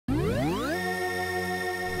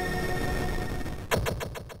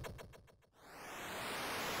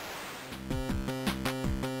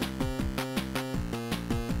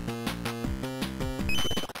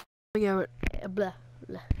Yeah, blah,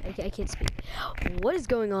 blah. I can't speak. What is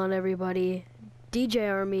going on, everybody? DJ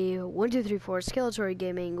Army 1234 Skeletor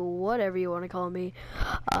Gaming, whatever you want to call me.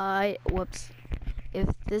 Whoops. If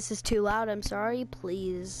this is too loud, I'm sorry.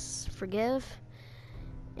 Please forgive.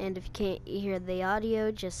 And if you can't hear the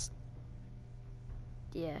audio, just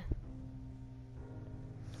yeah.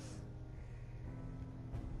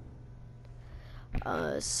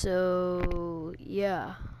 So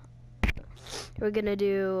yeah, we're gonna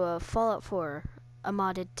do Fallout 4, a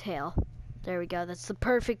modded tale. There we go. That's the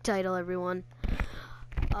perfect title, everyone.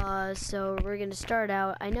 So we're gonna start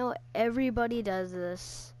out. I know everybody does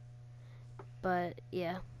this, but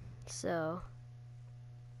yeah. So,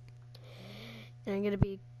 and I'm gonna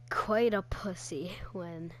be quite a pussy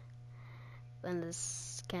when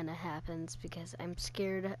this kind of happens because I'm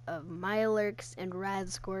scared of Mirelurks and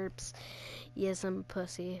Radscorps. Yes, I'm a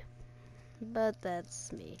pussy, but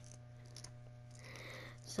that's me.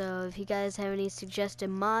 So if you guys have any suggested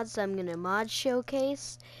mods, I'm gonna mod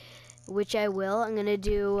showcase, which I will. I'm gonna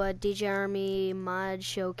do a DJ Army mod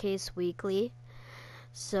showcase weekly,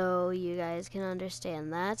 so you guys can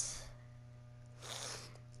understand that.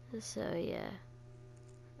 So yeah,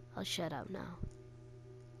 I'll shut up now.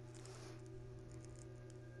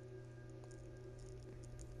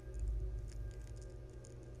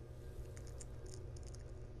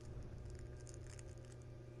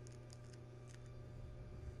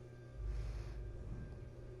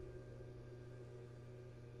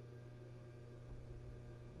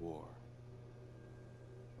 War.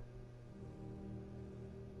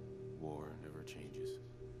 War never changes.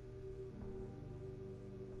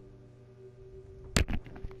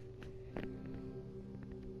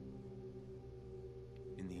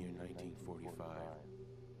 In the year 1945,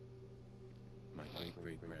 my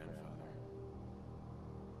great-great-grandfather,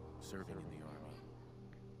 serving in the army,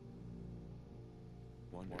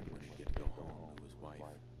 wondered when he'd get to go home to his wife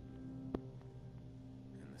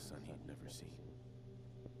and the son he'd never seen.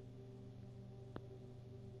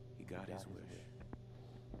 He got his wish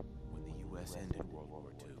when the U.S. ended World War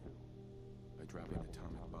II by dropping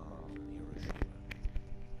atomic bombs on Hiroshima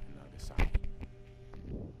and Nagasaki.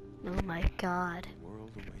 Oh my God. The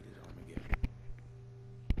world awaited Armageddon.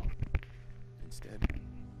 Instead,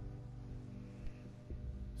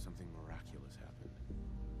 something miraculous happened.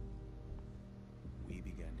 We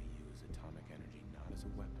began to use atomic energy not as a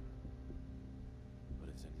weapon, but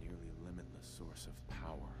as a nearly limitless source of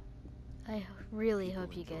power. I really People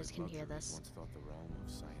hope you guys enjoyed can hear luxuries this. Once thought the realm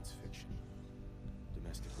of science fiction.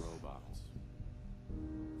 Domestic robots,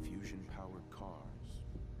 fusion-powered cars,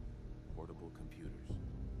 portable computers.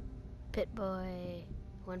 Pit-Boy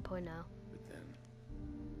 1.0. But then,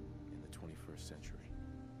 in the 21st century,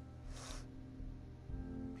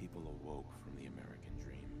 people awoke from the American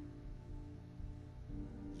dream.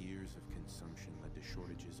 Years of consumption led to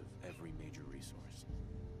shortages of every major resource.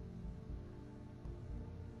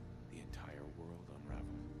 The entire world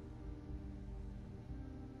unraveled.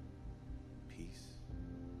 Peace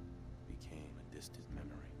became a distant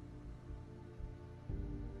memory.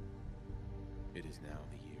 It is now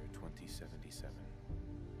the year 2077.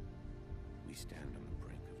 We stand on the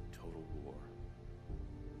brink of total war.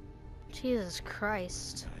 Jesus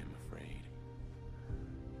Christ. I am afraid.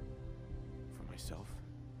 For myself.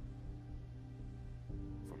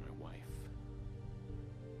 For my wife.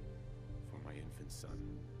 For my infant son.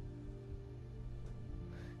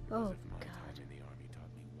 Because Oh, if my God. time in the army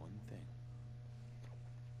taught me one thing.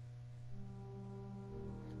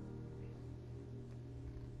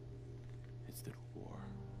 It's that war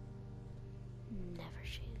Never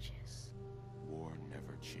changes.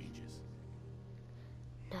 never changes.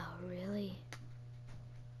 No, really?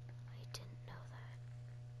 I didn't know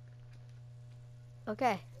that.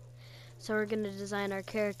 Okay. So we're gonna design our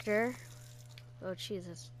character. Oh, jeez,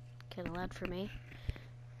 that's kind of loud for me.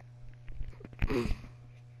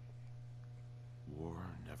 War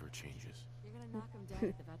never changes. You're gonna knock him dead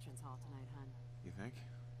at the Veterans Hall tonight, hun. You think?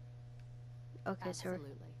 Okay, so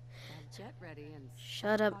Absolutely. Now get ready and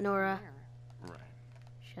Shut up, talk in the Nora. mirror. Right.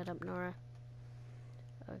 Shut up, Nora.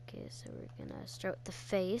 Okay, so we're gonna start with the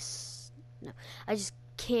face. No, I just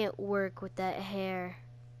can't work with that hair.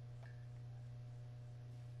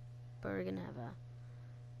 But we're gonna have a,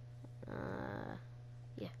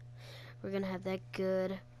 yeah, we're gonna have that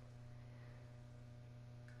good.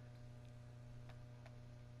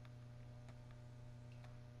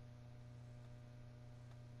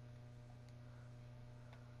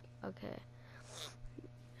 Okay.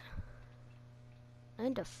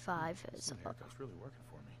 9 to 5 is This haircut's really working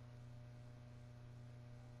for me.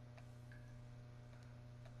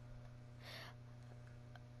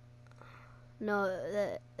 No,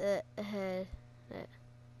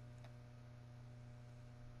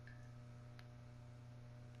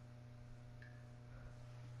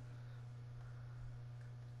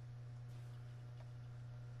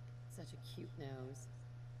 Such a cute nose.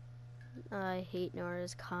 I hate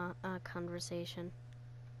Nora's conversation.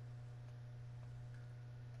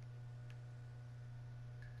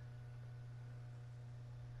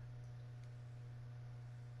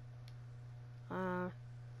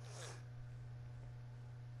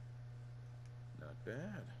 Not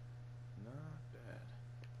bad. Not bad.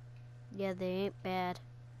 Yeah, they ain't bad.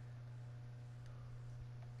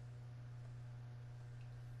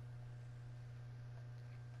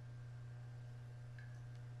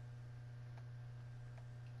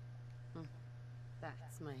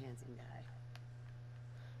 That's my handsome guy.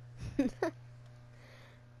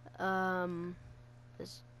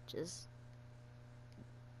 It's just.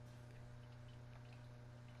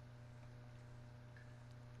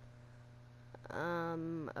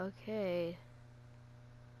 Okay.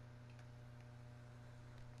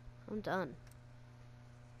 I'm done.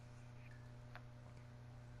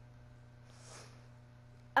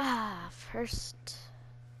 First-ish.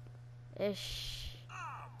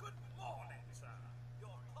 Good morning, sir.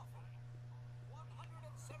 Your coffee. 173.5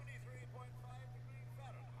 degrees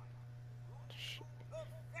Fahrenheit.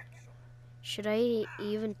 Perfection. Should I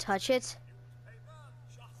even touch it? Newspaper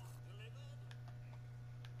just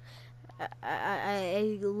delivered.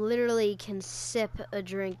 I literally can sip a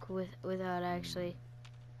drink without actually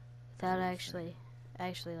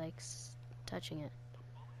like touching it.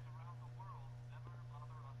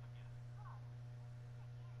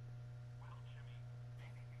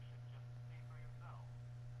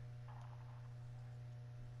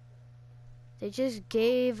 They just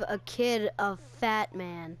gave a kid a fat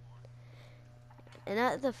man, and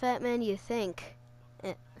not the fat man you think.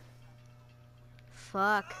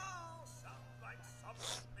 Fuck. Oh, sounds like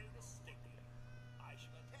someone made a sticky. I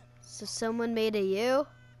shall attend. So someone made a you?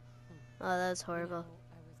 Oh, that's You horrible. know,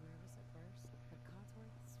 I was nervous at first, but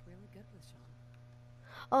Codsworth's really good with Sean.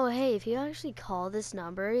 Oh, hey, if you actually call this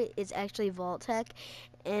number, it's actually Vault-Tec,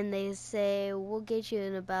 and they say, we'll get you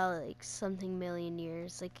in about, like, something million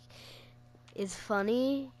years. Like, it's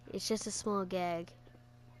funny, it's just a small gag.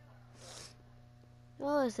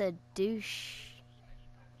 Oh, it's a douche.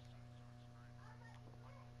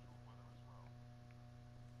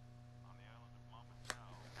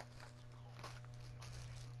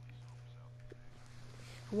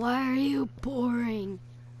 Why are you boring?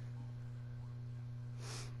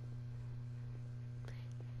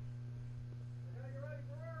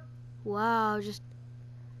 Wow, just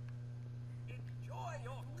Enjoy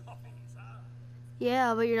your coffee, sir.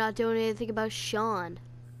 yeah, but you're not doing anything about Sean.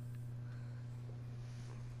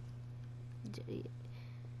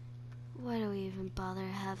 Why do we even bother to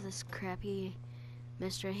have this crappy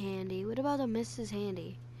Mr. Handy? What about a Mrs.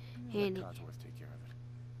 Handy? Handy. Let Codsworth take care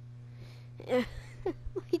of it.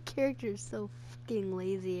 My character is so fucking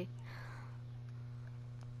lazy.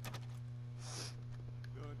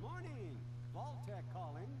 Good morning. Vault-Tec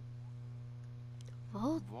calling.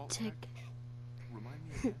 Vault-Tec. Remind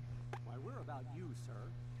me again. Why, we're about you,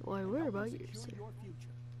 sir. Why, And we're helping about you, secure sir. your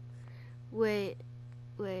future. Wait.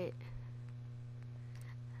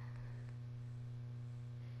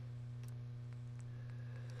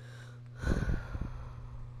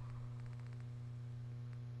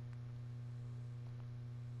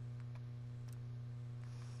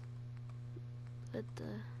 What the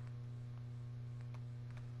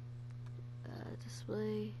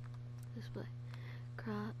display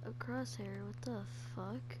crosshair, what the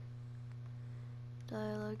fuck?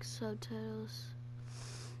 Dialogue, subtitles,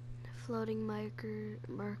 floating micers.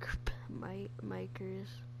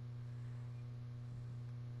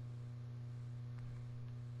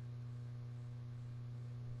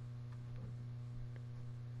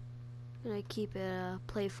 Gonna keep it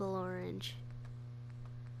playful orange.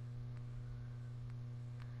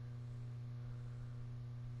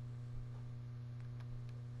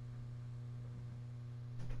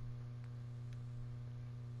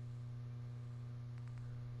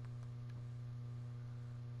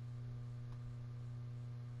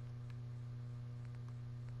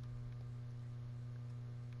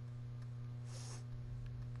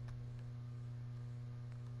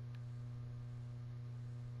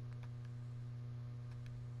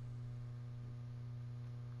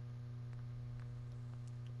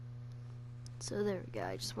 So there we go.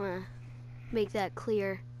 I just want to make that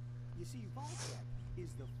clear. You see, Vault-Tec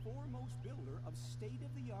is the foremost builder of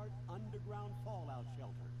state-of-the-art underground fallout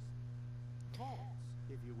shelters. Vaults,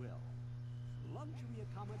 if you will. luxury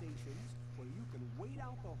accommodations where you can wait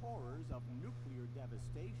out the horrors of nuclear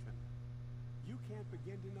devastation. You can't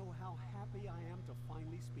begin to know how happy I am to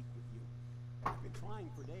finally speak with you. I've been trying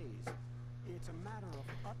for days. It's a matter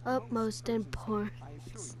of Utmost urgency, importance. I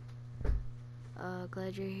assure you.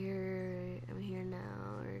 Glad you're here. I'm here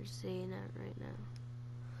now, or seeing it right now.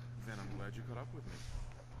 Then I'm glad you caught up with me.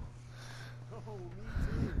 Oh, me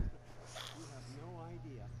too. You have no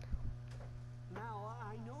idea. Now,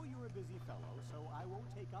 I know you're a busy fellow, so I won't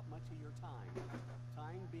take up much of your time.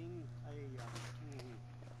 Time being a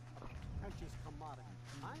precious commodity.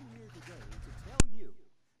 I'm here today to tell you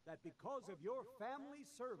that because of your family's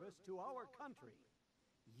service to our country,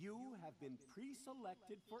 you have been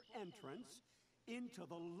pre-selected for entrance into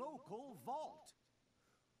the local vault.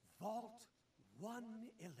 Vault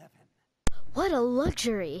 111. What a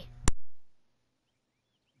luxury!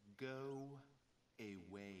 Go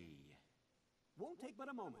away. Won't take but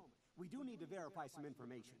a moment. We do need to verify some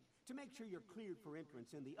information to make sure you're cleared for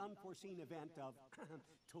entrance in the unforeseen event of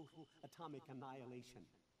total atomic annihilation.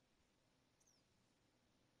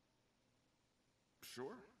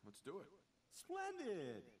 Sure, let's do it.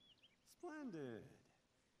 Splendid! Splendid.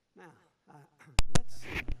 Now, let's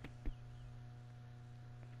see.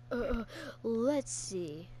 Let's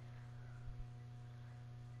see.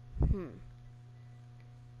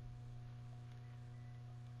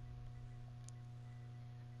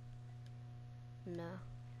 No.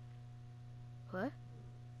 What?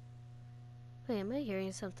 Wait, am I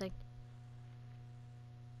hearing something?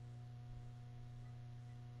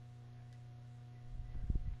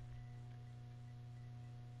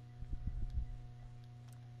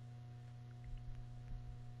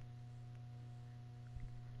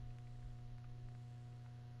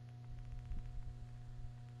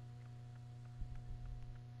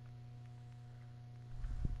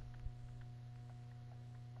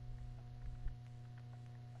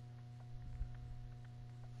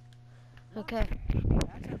 Okay.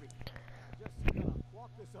 That's everything. Just gonna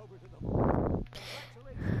walk this over to the vault.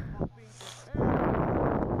 Congratulations on being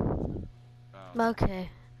prepared. Okay.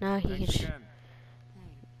 Now he can. Thanks again.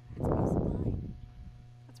 Hey, it's peace of mind.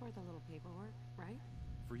 That's worth a little paperwork, right?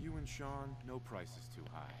 For you and Sean, no price is too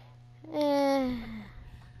high.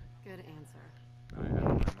 Good answer. I have my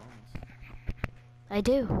moments. I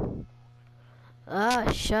do.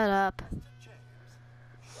 Shut up.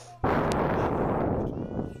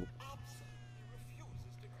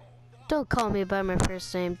 Don't call me by my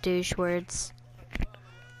first name, douche words.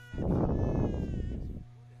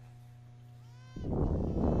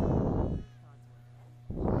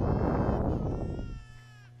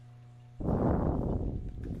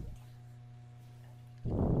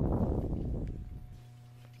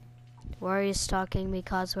 Why are you stalking me,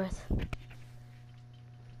 Codsworth?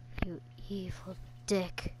 You evil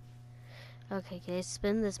dick. Okay, can I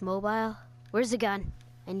spin this mobile? Where's the gun?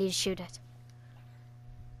 I need to shoot it.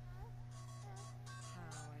 How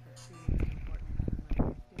are the two important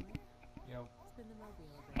men doing? Yo. Spin the mobile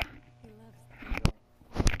a bit. He loves that.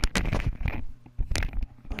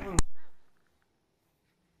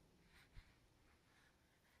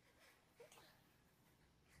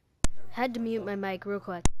 Had to mute my mic real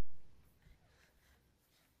quick.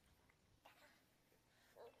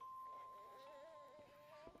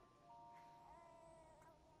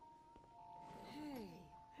 Hey,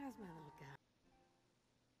 how's my little guy?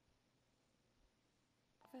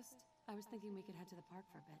 Breakfast? I was thinking we could head to the park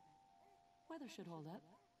for a bit. Weather should hold up.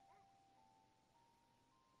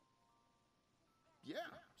 Yeah,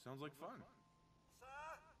 sounds like fun. Sir,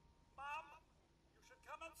 Mom, you should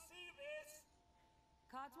come and see this.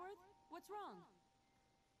 Codsworth, what's wrong?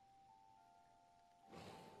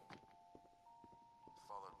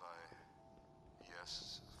 Followed by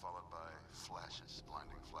yes, followed by flashes,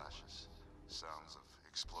 blinding flashes, sounds of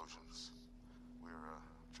explosions. We're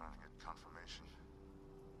trying to get confirmation.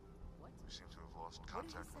 What? We seem to have lost What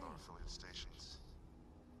did he contact with our say? affiliate stations.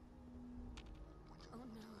 Oh, no.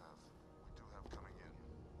 We do have coming in.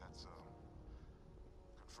 That's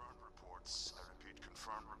confirmed reports. I repeat,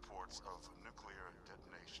 confirmed reports of nuclear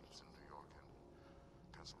detonations in New York and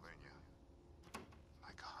Pennsylvania.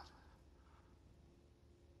 My God.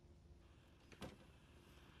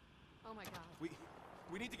 Oh my god.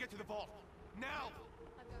 We need to get to the vault. Now!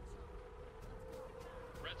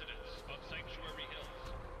 Residents of Sanctuary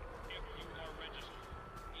Hills, if you are registered,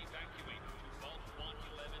 evacuate to Vault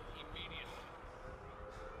 111 immediately.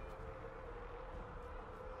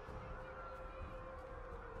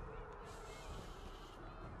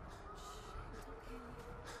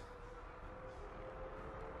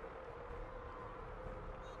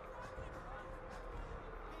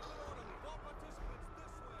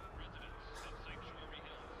 Residents of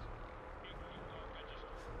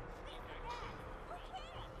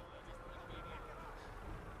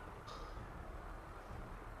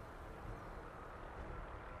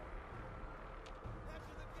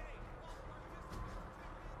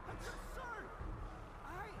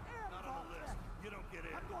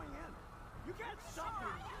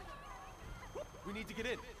We need to get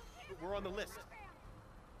in. We're on the list.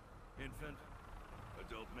 Infant,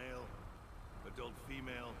 adult male, adult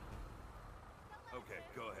female. Okay,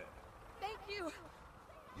 go ahead. Thank you!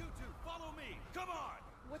 You two, follow me! Come on!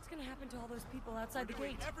 What's gonna happen to all those people outside the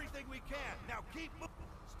We're doing gate? everything we can. Now keep moving.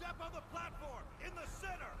 Step on the platform, in the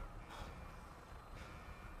center!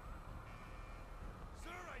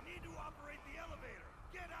 Sir, I need to operate the elevator.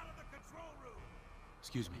 Get out of the control room.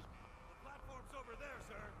 Excuse me. The platform's over there,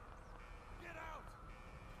 sir. Get out!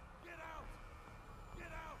 Get out! Get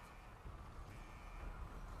out!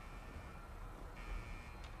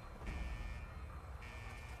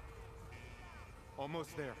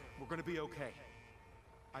 Almost there. We're gonna be okay.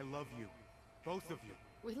 I love you. Both of you.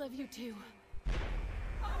 We love you too.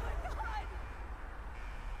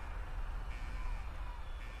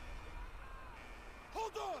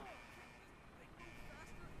 Hold on!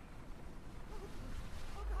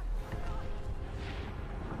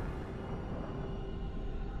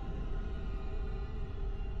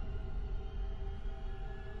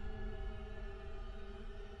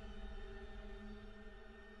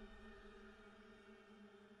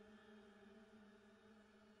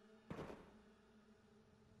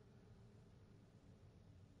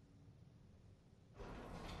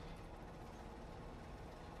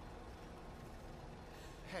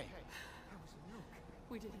 Hey, that was a nuke.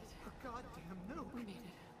 We did it. A goddamn nuke. We made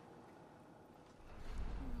it.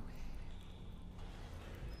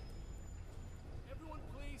 Everyone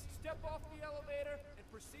please step off the elevator and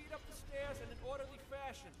proceed up the stairs in an orderly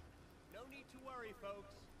fashion. No need to worry,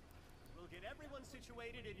 folks. We'll get everyone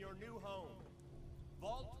situated in your new home.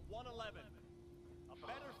 Vault 111. A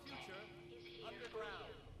better future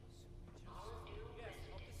underground. Yes,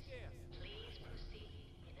 up the stairs. Please proceed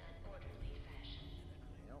in an orderly fashion.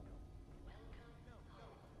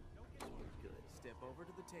 Good. Step over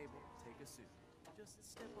to the table. Take a seat. Just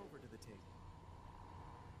step over to the table.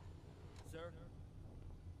 Sir?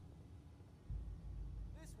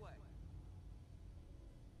 This way.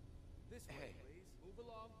 This way, Hey. please. Move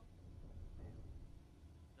along.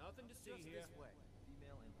 Nothing to see Just here. this way.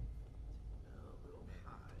 Female and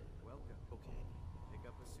welcome. Okay. Pick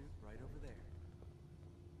up a suit right over there.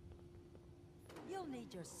 You'll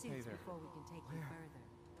need your suits there. before we can take you further.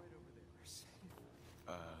 Right over there. We're safe.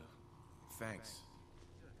 Thanks.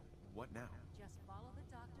 What now? Just follow the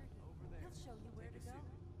doctor. Over there. He'll show you where to Take a go.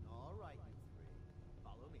 seat. All right, you three.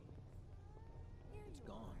 Follow me. Here It's you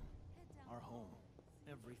gone. are. Head down. Our home.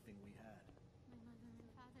 Everything we had. My mother and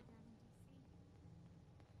father died in D.C.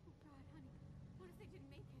 Oh God, honey, what if they didn't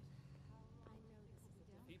make it? I know this is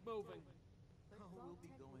dumb. Keep moving. Oh, we'll be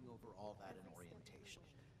going over all that in orientation.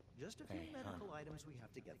 Just a few Hey, medical items we have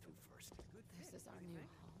to get through first. This is our new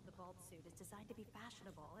home. The vault suit is designed to be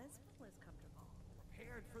fashionable as well as comfortable.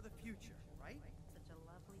 Prepared for the future, right? Such a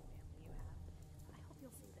lovely family you have. I hope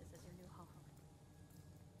you'll see this as your new home.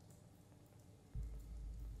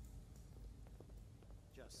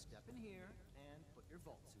 Just step in here and put your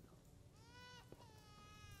vault suit on.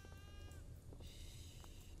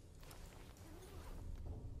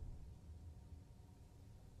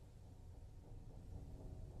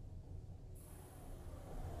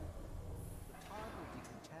 The tar will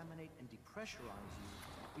decontaminate and depressurize you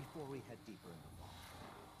before we head deeper in the vault.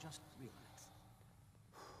 Just relax.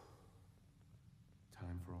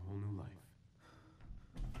 Time for a whole new life.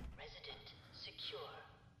 Resident secure.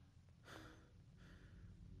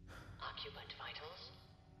 Occupant vitals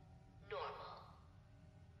normal.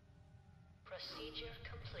 Procedure